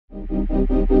What's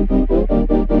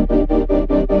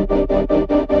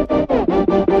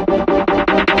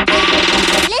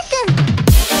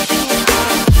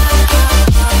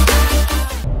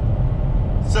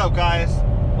up, guys?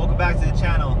 Welcome back to the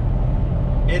channel.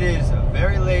 It is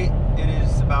very late. It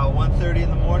is about 1:30 in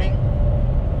the morning.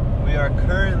 We are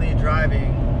currently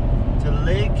driving to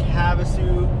Lake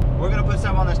Havasu. We're gonna put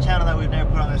something on this channel that we've never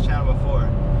put on this channel before.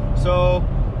 So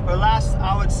for the last,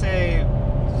 I would say,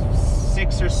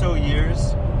 6 or so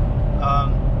years,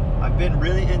 I've been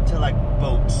really into like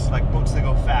boats that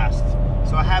go fast.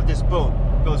 So I have this boat,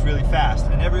 it goes really fast.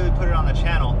 I never really put it on the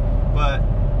channel, but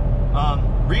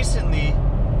recently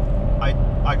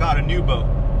I got a new boat,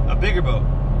 a bigger boat,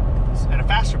 and a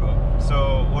faster boat.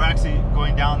 So we're actually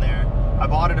going down there. I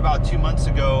bought it about 2 months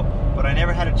ago, but I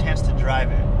never had a chance to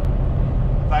drive it.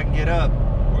 If I can get up,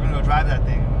 we're gonna go drive that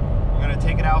thing. We're gonna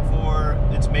take it out for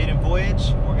its maiden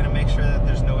voyage. We're gonna make sure that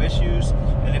there's no issues.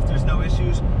 And if there's no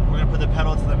issues, we're gonna put the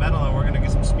pedal to the metal and we're gonna get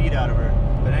some speed out of her.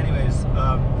 But anyways,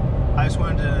 I just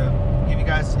wanted to give you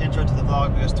guys an intro to the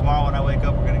vlog because tomorrow when I wake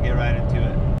up, we're gonna get right into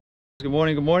it. Good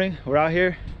morning, good morning. We're out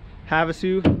here,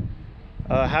 Havasu.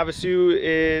 Havasu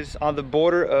is on the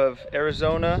border of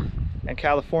Arizona and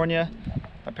California.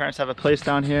 My parents have a place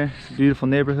down here. It's a beautiful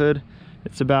neighborhood.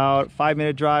 It's about a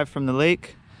 5-minute drive from the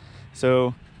lake.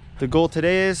 So the goal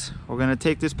today is we're gonna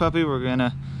take this puppy.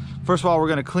 First of all, we're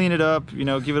gonna clean it up, you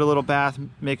know, give it a little bath,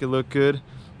 make it look good.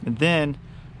 And then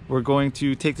we're going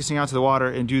to take this thing out to the water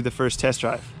and do the first test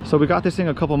drive. So we got this thing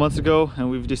a couple months ago and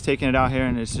we've just taken it out here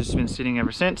and it's just been sitting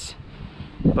ever since.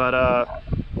 But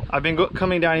I've been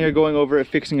coming down here, going over it,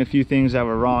 fixing a few things that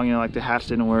were wrong, you know, like the hatch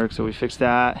didn't work, so we fixed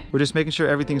that. We're just making sure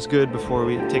everything's good before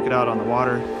we take it out on the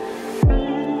water.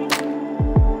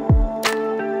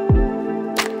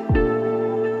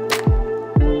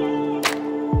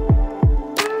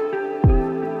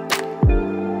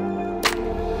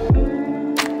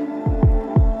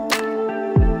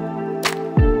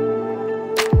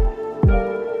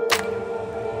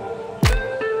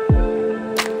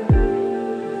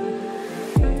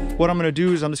 What I'm gonna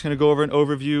do is I'm just gonna go over an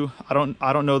overview. I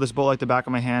don't know this boat like the back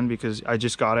of my hand because I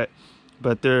just got it,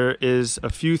 but there is a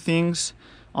few things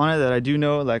on it that I do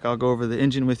know. Like I'll go over the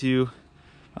engine with you,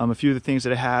 a few of the things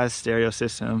that it has, stereo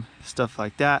system, stuff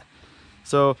like that.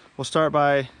 So we'll start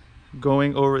by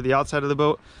going over the outside of the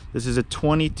boat. This is a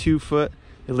 22-foot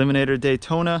Eliminator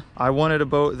Daytona. I wanted a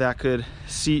boat that could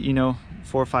seat, you know,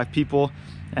 4 or 5 people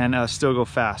and still go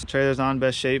fast. Trailer's not in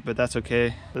best shape, but that's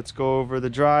okay. Let's go over the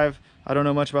drive. I don't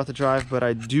know much about the drive, but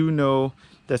I do know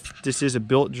that this is a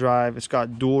built drive. It's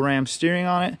got dual ram steering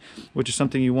on it, which is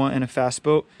something you want in a fast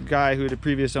boat. The guy who had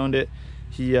previous owned it,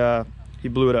 he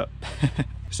blew it up.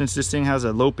 Since this thing has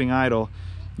a loping idle,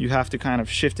 you have to kind of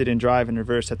shift it in drive and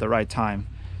reverse at the right time,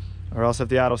 or else if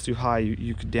the idle's too high,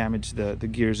 you could damage the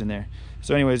gears in there.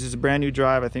 So anyways, it's a brand new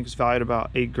drive. I think it's valued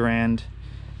about 8 grand.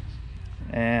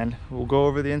 And we'll go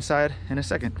over the inside in a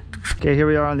second. Okay, here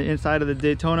we are on the inside of the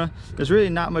Daytona. There's really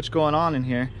not much going on in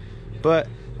here, but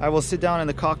I will sit down in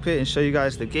the cockpit and show you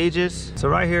guys the gauges. So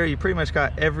right here, you pretty much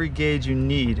got every gauge you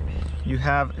need. You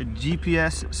have a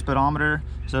GPS speedometer,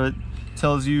 so it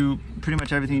tells you pretty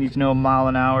much everything you need to know: mile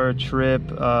an hour, trip,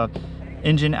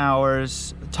 engine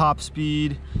hours, top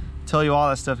speed, tell you all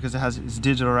that stuff because it's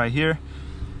digital right here.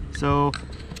 So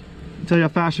tell you how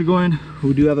fast you're going.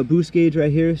 We do have a boost gauge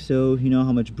right here, so you know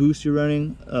how much boost you're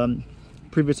running.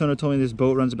 Previous owner told me this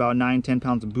boat runs about 9-10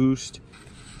 pounds of boost.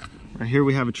 Right here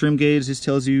we have a trim gauge. This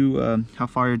tells you how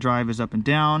far your drive is up and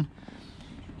down.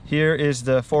 Here is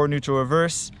the forward, neutral,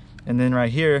 reverse, and then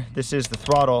right here this is the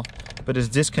throttle, but it's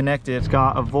disconnected. It's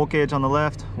got a volt gauge on the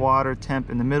left, water temp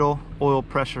in the middle, oil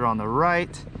pressure on the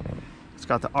right. It's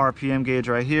got the RPM gauge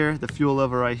right here, the fuel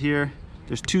level right here.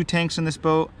 There's 2 tanks in this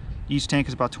boat. Each tank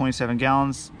is about 27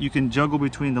 gallons. You can juggle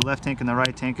between the left tank and the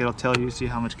right tank. It'll tell you, see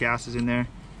how much gas is in there.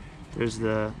 There's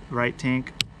the right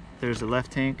tank, there's the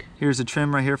left tank. Here's the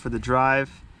trim right here for the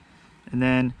drive. And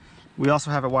then we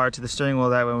also have it wired to the steering wheel.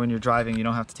 That way when you're driving, you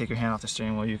don't have to take your hand off the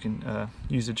steering wheel. You can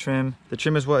use the trim. The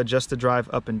trim is what adjusts the drive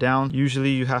up and down.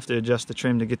 Usually you have to adjust the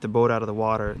trim to get the boat out of the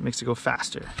water. It makes it go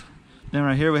faster. Then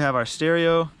right here we have our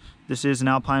stereo. This is an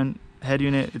Alpine head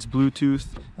unit. It's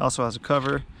Bluetooth. It also has a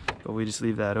cover, but we just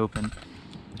leave that open.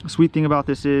 The sweet thing about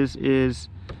this is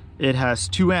it has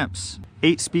 2 amps,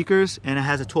 8 speakers, and it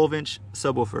has a 12-inch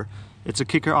subwoofer. It's a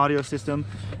kicker audio system,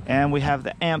 and we have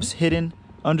the amps hidden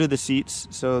under the seats.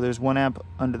 So there's 1 amp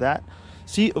under that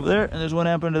seat over there, and there's 1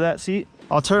 amp under that seat.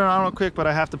 I'll turn it on real quick, but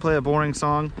I have to play a boring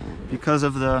song because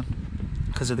of the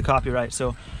copyright.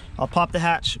 So I'll pop the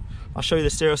hatch I'll show you the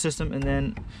stereo system and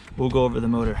then we'll go over the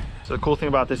motor. So the cool thing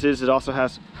about this is it also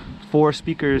has 4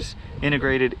 speakers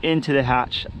integrated into the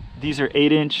hatch. These are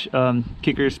 8-inch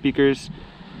kicker speakers.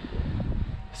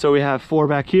 So we have 4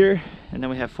 back here, and then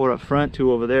we have 4 up front,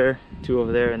 2 over there, 2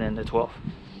 over there, and then the 12.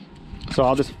 So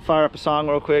I'll just fire up a song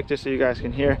real quick just so you guys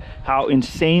can hear how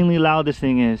insanely loud this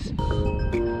thing is.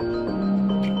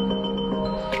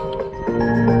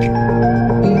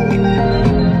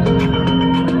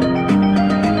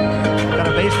 Got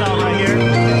a bass knob right here.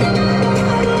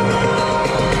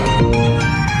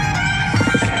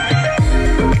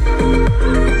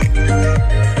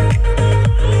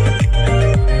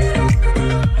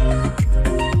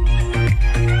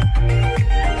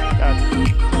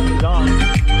 It's on.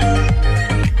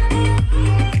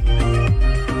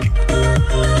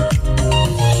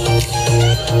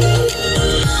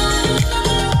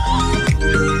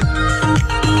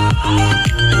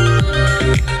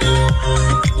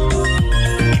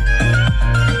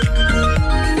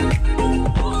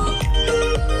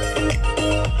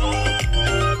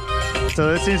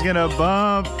 So this thing's gonna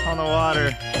bump on the water.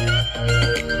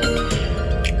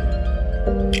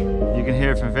 You can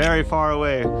hear it from very far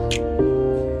away.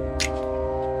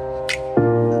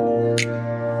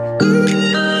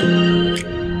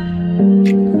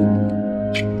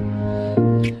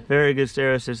 Very good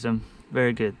stereo system,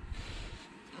 very good.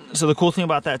 So the cool thing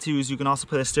about that too is you can also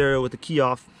play the stereo with the key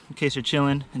off in case you're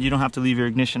chilling and you don't have to leave your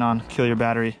ignition on, kill your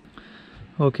battery.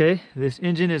 Okay, this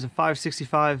engine is a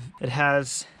 565. It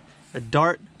has a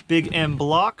Dart Big M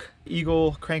block,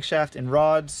 Eagle crankshaft and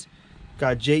rods,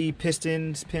 got JE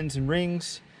pistons, pins and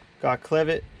rings, got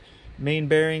Clevet main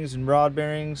bearings and rod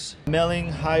bearings,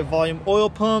 Melling high volume oil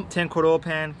pump, 10-quart oil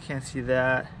pan, can't see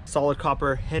that, solid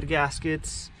copper head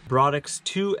gaskets, Brodex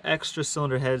 2 extra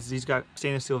cylinder heads, these got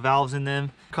stainless steel valves in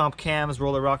them, comp cams,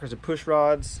 roller rockers and push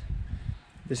rods.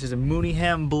 This is a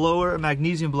Mooneyham blower, a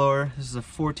magnesium blower. This is a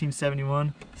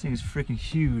 1471. This thing is freaking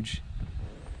huge.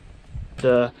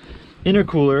 The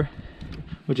intercooler,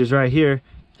 which is right here,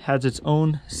 has its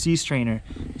own sea strainer.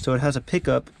 So it has a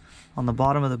pickup on the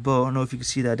bottom of the boat. I don't know if you can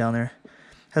see that down there. It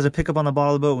has a pickup on the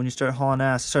bottom of the boat. When you start hauling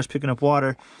ass, it starts picking up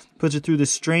water, puts it through the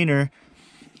strainer,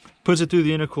 puts it through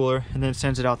the intercooler, and then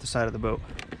sends it out the side of the boat.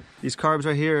 These carbs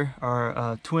right here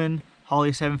are twin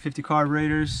Holley 750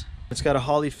 carburetors. It's got a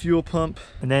Holley fuel pump,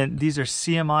 and then these are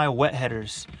CMI wet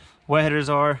headers. Wet headers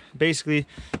are basically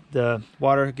the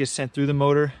water gets sent through the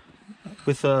motor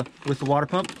with the water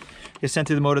pump. Gets sent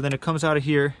through the motor, then it comes out of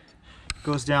here,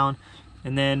 goes down,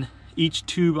 and then each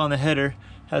tube on the header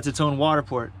has its own water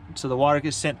port. So the water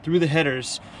gets sent through the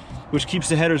headers, which keeps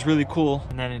the headers really cool,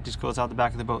 and then it just goes out the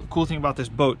back of the boat. The cool thing about this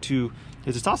boat too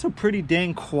is it's also pretty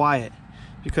dang quiet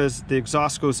because the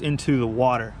exhaust goes into the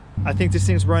water. I think this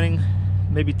thing's running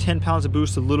maybe 10 pounds of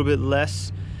boost, a little bit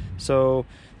less. So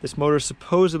this motor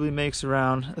supposedly makes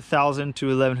around 1,000 to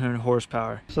 1,100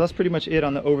 horsepower. So that's pretty much it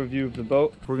on the overview of the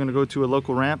boat. We're gonna go to a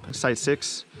local ramp, Site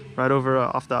 6, right over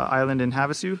off the island in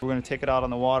Havasu. We're gonna take it out on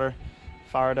the water,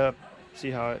 fire it up,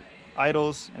 see how it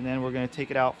idles, and then we're gonna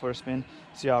take it out for a spin,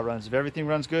 see how it runs. If everything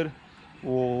runs good,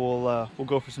 we'll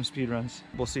go for some speed runs.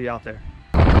 We'll see you out there.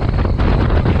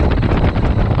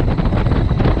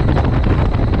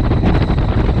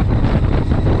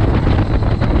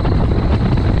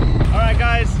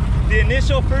 The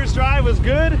initial first drive was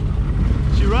good.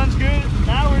 She runs good.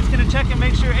 Now we're just gonna check and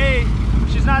make sure A,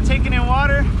 she's not taking in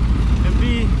water, and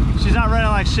B, she's not running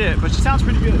like shit, but she sounds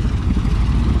pretty good.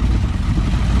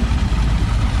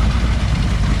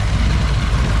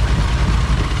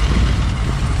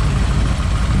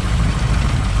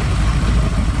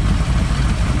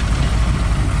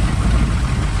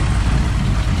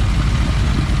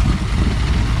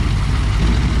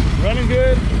 Running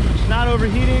good, she's not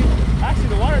overheating. Actually,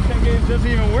 the water tank gauge doesn't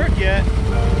even work yet.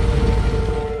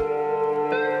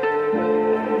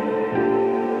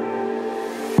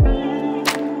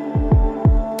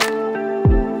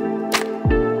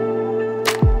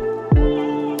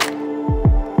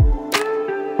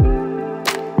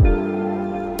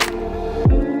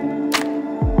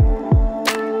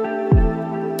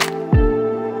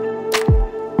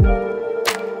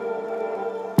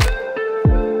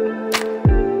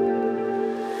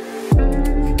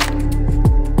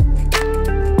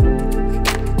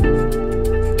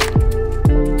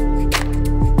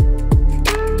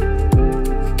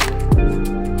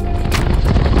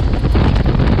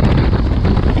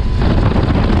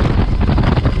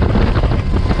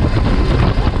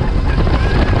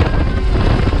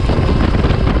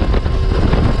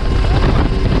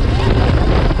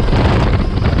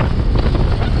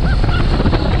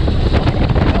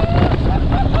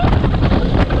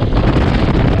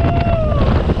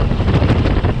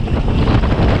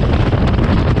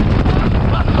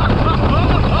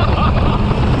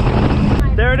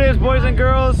 it is, boys and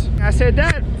girls. I said,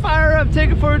 Dad, fire up,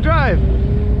 take it for a drive.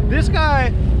 This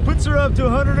guy puts her up to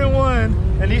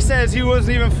 101 and he says he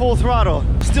wasn't even full throttle.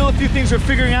 Still a few things we're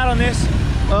figuring out on this.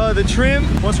 The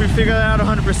trim, once we figure that out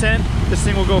 100%, this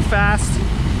thing will go fast.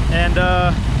 And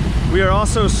we are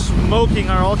also smoking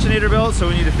our alternator belt, so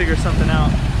we need to figure something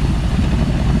out.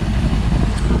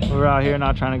 We're out here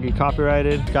not trying to get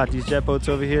copyrighted. Got these jet boats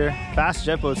over here. Fast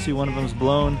jet boats, see one of them's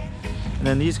blown. And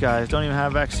then these guys don't even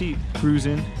have a back seat.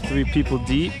 Cruising, 3 people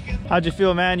deep. How'd you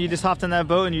feel, man? You just hopped on that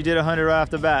boat and you did 100 right off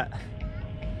the bat.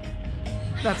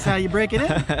 That's how you break it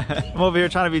in. I'm over here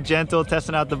trying to be gentle,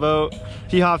 testing out the boat.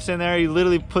 He hops in there, he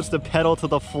literally puts the pedal to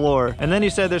the floor. And then he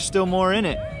said there's still more in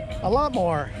it. A lot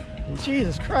more.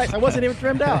 Jesus Christ, I wasn't even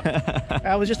trimmed out.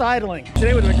 I was just idling.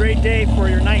 Today was a great day for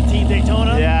your 19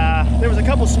 Daytona. Yeah. There was a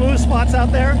couple smooth spots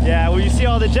out there. Yeah, well, you see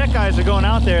all the jet guys are going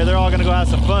out there. They're all gonna go have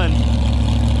some fun.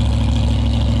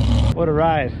 What a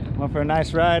ride. Went for a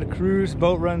nice ride, cruise,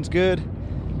 boat runs good.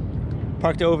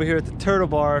 Parked over here at the Turtle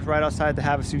Bar, right outside the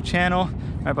Havasu Channel,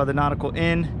 right by the Nautical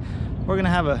Inn. We're gonna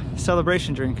have a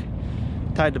celebration drink.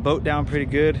 Tied the boat down pretty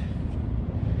good.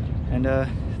 And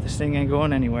this thing ain't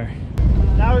going anywhere.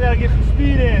 Now we gotta get some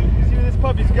speed in. See what this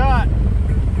puppy's got.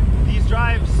 These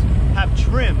drives have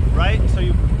trim, right? So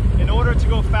in order to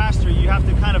go faster, you have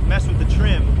to kind of mess with the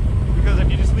trim. Because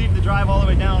if you just leave the drive all the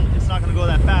way down, it's not gonna go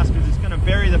that fast because it's gonna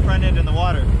bury the front end in the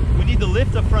water. We need to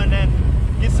lift the front end,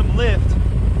 get some lift,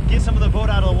 get some of the boat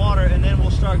out of the water, and then we'll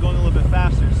start going a little bit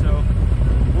faster. So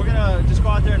we're gonna just go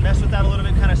out there and mess with that a little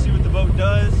bit, kind of see what the boat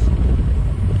does.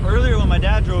 Earlier when my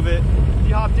dad drove it, he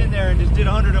hopped in there and just did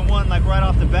 101 like right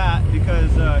off the bat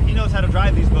because he knows how to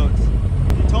drive these boats.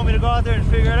 He told me to go out there and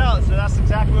figure it out, so that's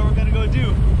exactly what we're gonna go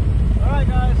do. All right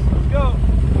guys, let's go.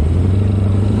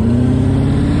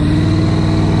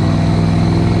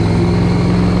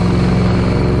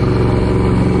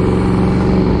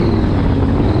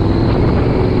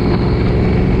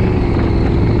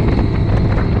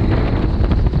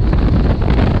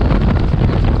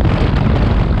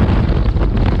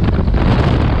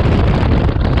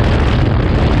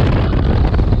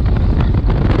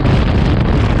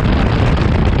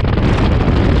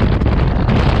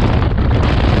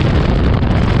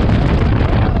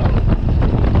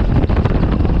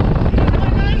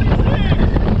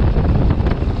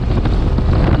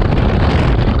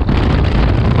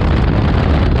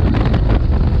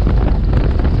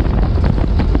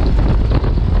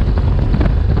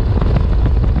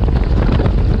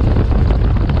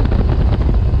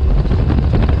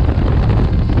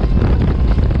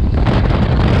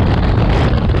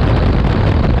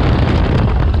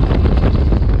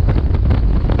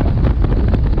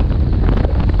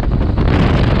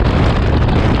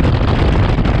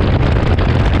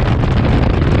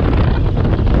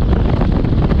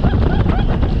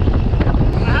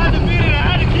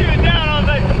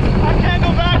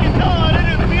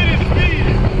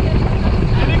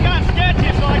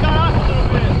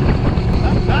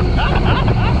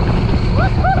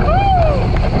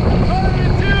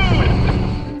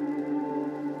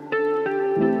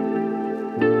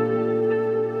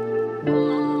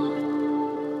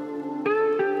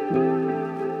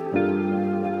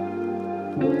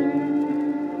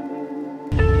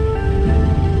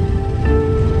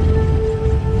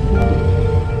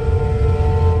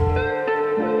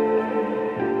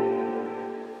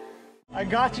 I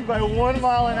got you by 1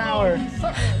 mile an hour.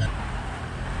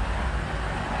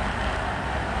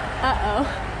 Uh-oh.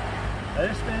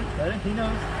 Let it spin. Let it. He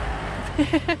knows.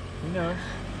 He knows.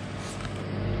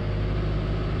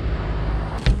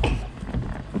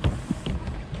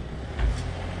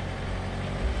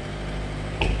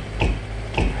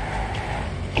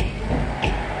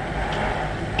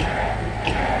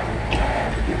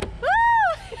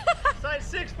 Size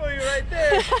 6 for you right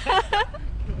there.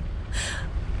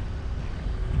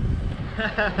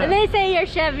 And they say you're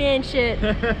Chevy and shit.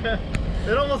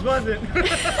 It almost wasn't.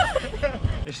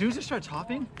 As soon as it starts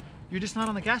hopping, you're just not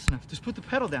on the gas enough. Just put the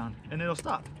pedal down and it'll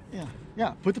stop.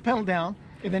 Yeah. Put the pedal down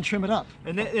and then trim it up.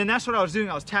 And that's what I was doing.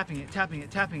 I was tapping it,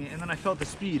 and then I felt the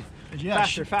speed. Yeah,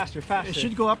 faster, faster, faster. It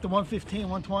should go up to 115,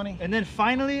 120. And then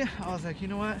finally, I was like, you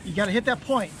know what? You gotta hit that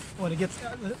point when it gets.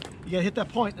 You gotta hit that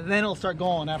point, and then it'll start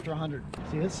going after 100.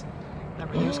 See this? That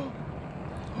right there's.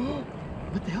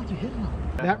 What the hell did you hit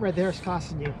on? That right there is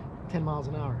costing you 10 miles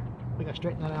an hour. We gotta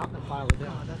straighten that out and then file it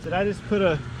down. Did I just put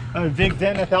a big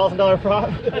dent in a $1,000 prop?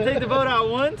 I take the boat out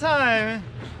one time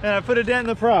and I put a dent in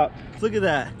the prop. Look at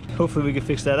that. Hopefully we can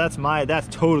fix that. That's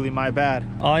totally my bad.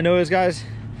 All I know is, guys,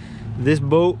 this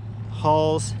boat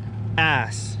hauls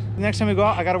ass. next time we go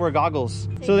out, I gotta wear goggles.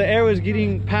 So the air was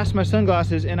getting past my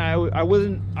sunglasses, and I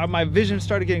wasn't. My vision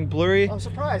started getting blurry. I'm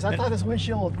surprised. I thought this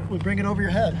windshield would bring it over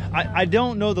your head. I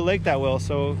don't know the lake that well,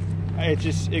 so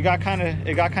it got kind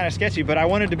of sketchy. But I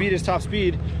wanted to beat his top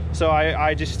speed, so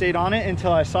I just stayed on it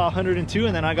until I saw 102,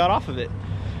 and then I got off of it.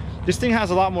 This thing has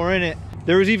a lot more in it.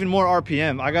 There was even more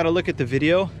RPM. I got to look at the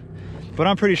video, but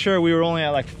I'm pretty sure we were only at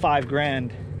like 5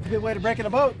 grand. Good way to break in a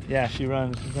boat. Yeah, she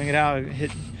runs. Bring it out,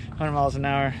 hit 100 miles an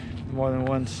hour more than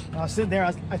once. I was sitting there,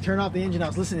 I turned off the engine, I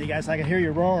was listening to you guys, so I could hear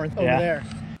you roaring over there.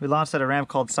 We launched at a ramp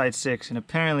called Site 6, and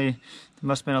apparently there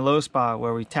must have been a low spot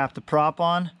where we tapped the prop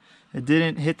on. It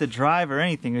didn't hit the drive or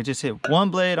anything. It just hit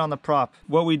one blade on the prop.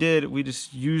 What we did, we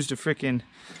just used a freaking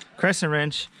crescent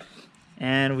wrench,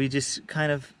 and we just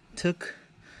kind of took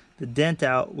the dent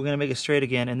out. We're gonna make it straight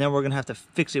again, and then we're gonna have to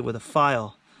fix it with a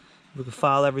file. We can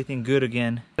file everything good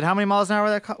again. But how many miles an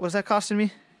hour was that costing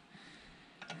me?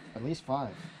 At least 5.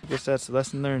 I guess that's a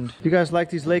lesson learned. If you guys like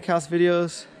these lake house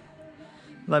videos,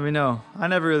 let me know. I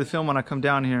never really film when I come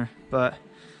down here, but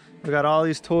we got all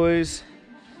these toys.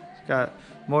 Got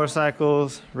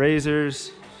motorcycles,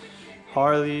 razors,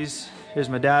 Harleys. Here's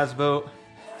my dad's boat.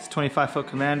 It's a 25-foot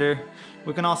Commander.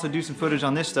 We can also do some footage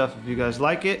on this stuff if you guys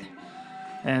like it.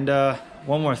 And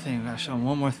one more thing, I gotta show them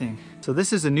one more thing. So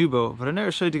this is a new boat, but I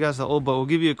never showed you guys the old boat. We'll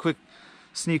give you a quick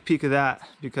sneak peek of that,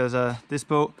 because this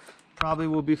boat probably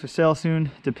will be for sale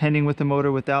soon, depending with the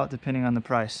motor, without, depending on the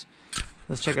price.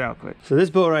 Let's check it out quick. So this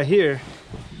boat right here,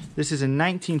 this is a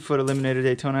 19-foot Eliminator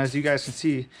Daytona. As you guys can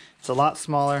see, it's a lot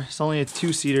smaller. It's only a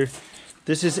 2-seater.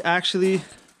 This is actually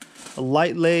a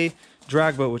light lay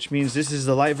drag boat, which means this is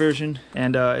the light version,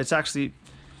 and it's actually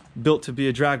built to be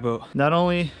a drag boat. Not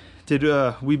only did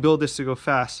we build this to go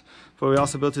fast, but we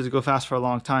also built it to go fast for a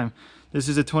long time. This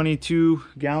is a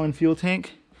 22-gallon fuel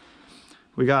tank.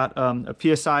 We got a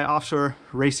PSI offshore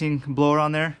racing blower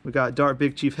on there. We got Dart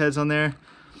Big Chief heads on there.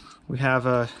 We have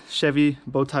a Chevy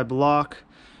bow tie block.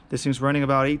 This thing's running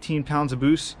about 18 pounds of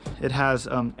boost. It has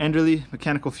Enderley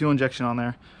mechanical fuel injection on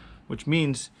there, which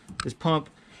means this pump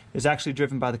is actually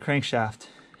driven by the crankshaft,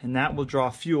 and that will draw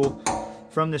fuel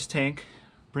from this tank,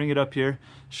 bring it up here,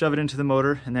 shove it into the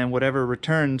motor, and then whatever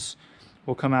returns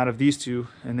will come out of these two,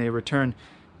 and they return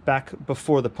back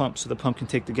before the pump, so the pump can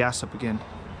take the gas up again.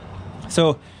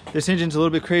 So this engine's a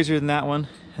little bit crazier than that one,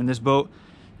 and this boat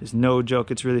is no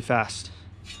joke. It's really fast.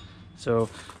 So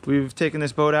we've taken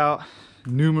this boat out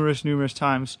numerous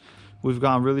times. We've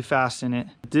gone really fast in it.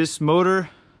 This motor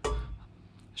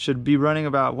should be running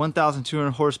about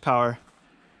 1,200 horsepower,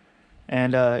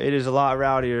 and it is a lot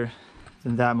rowdier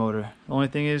than that motor. The only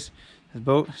thing is, this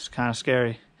boat is kind of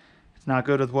scary. It's not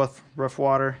good with rough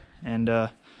water, and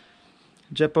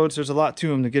jet boats, there's a lot to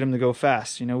them to get them to go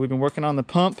fast. You know, we've been working on the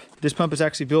pump. This pump is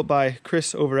actually built by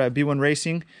Chris over at B1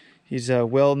 Racing. He's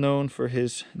well known for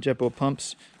his jet boat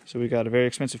pumps. So we got a very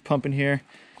expensive pump in here.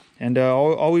 And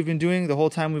all we've been doing the whole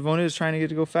time we've owned it is trying to get it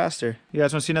to go faster. You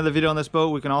guys want to see another video on this boat?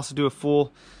 We can also do a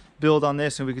full build on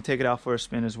this, and we can take it out for a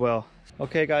spin as well.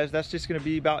 Okay guys, that's just gonna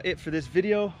be about it for this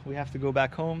video. We have to go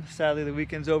back home. Sadly, the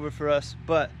weekend's over for us,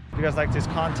 but if you guys like this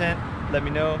content, let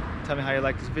me know. Tell me how you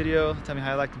like this video, tell me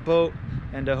how you like the boat,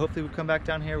 and hopefully we'll come back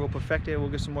down here, we'll perfect it, we'll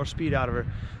get some more speed out of her.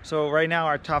 So right now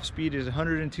our top speed is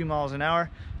 102 miles an hour.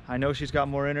 I know she's got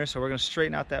more in her, so we're gonna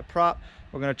straighten out that prop.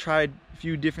 We're gonna try a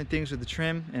few different things with the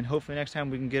trim, and hopefully next time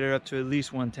we can get her up to at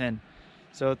least 110.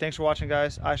 So thanks for watching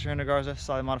guys. I, Garza,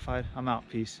 Solid Modified. I'm out.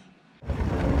 Peace.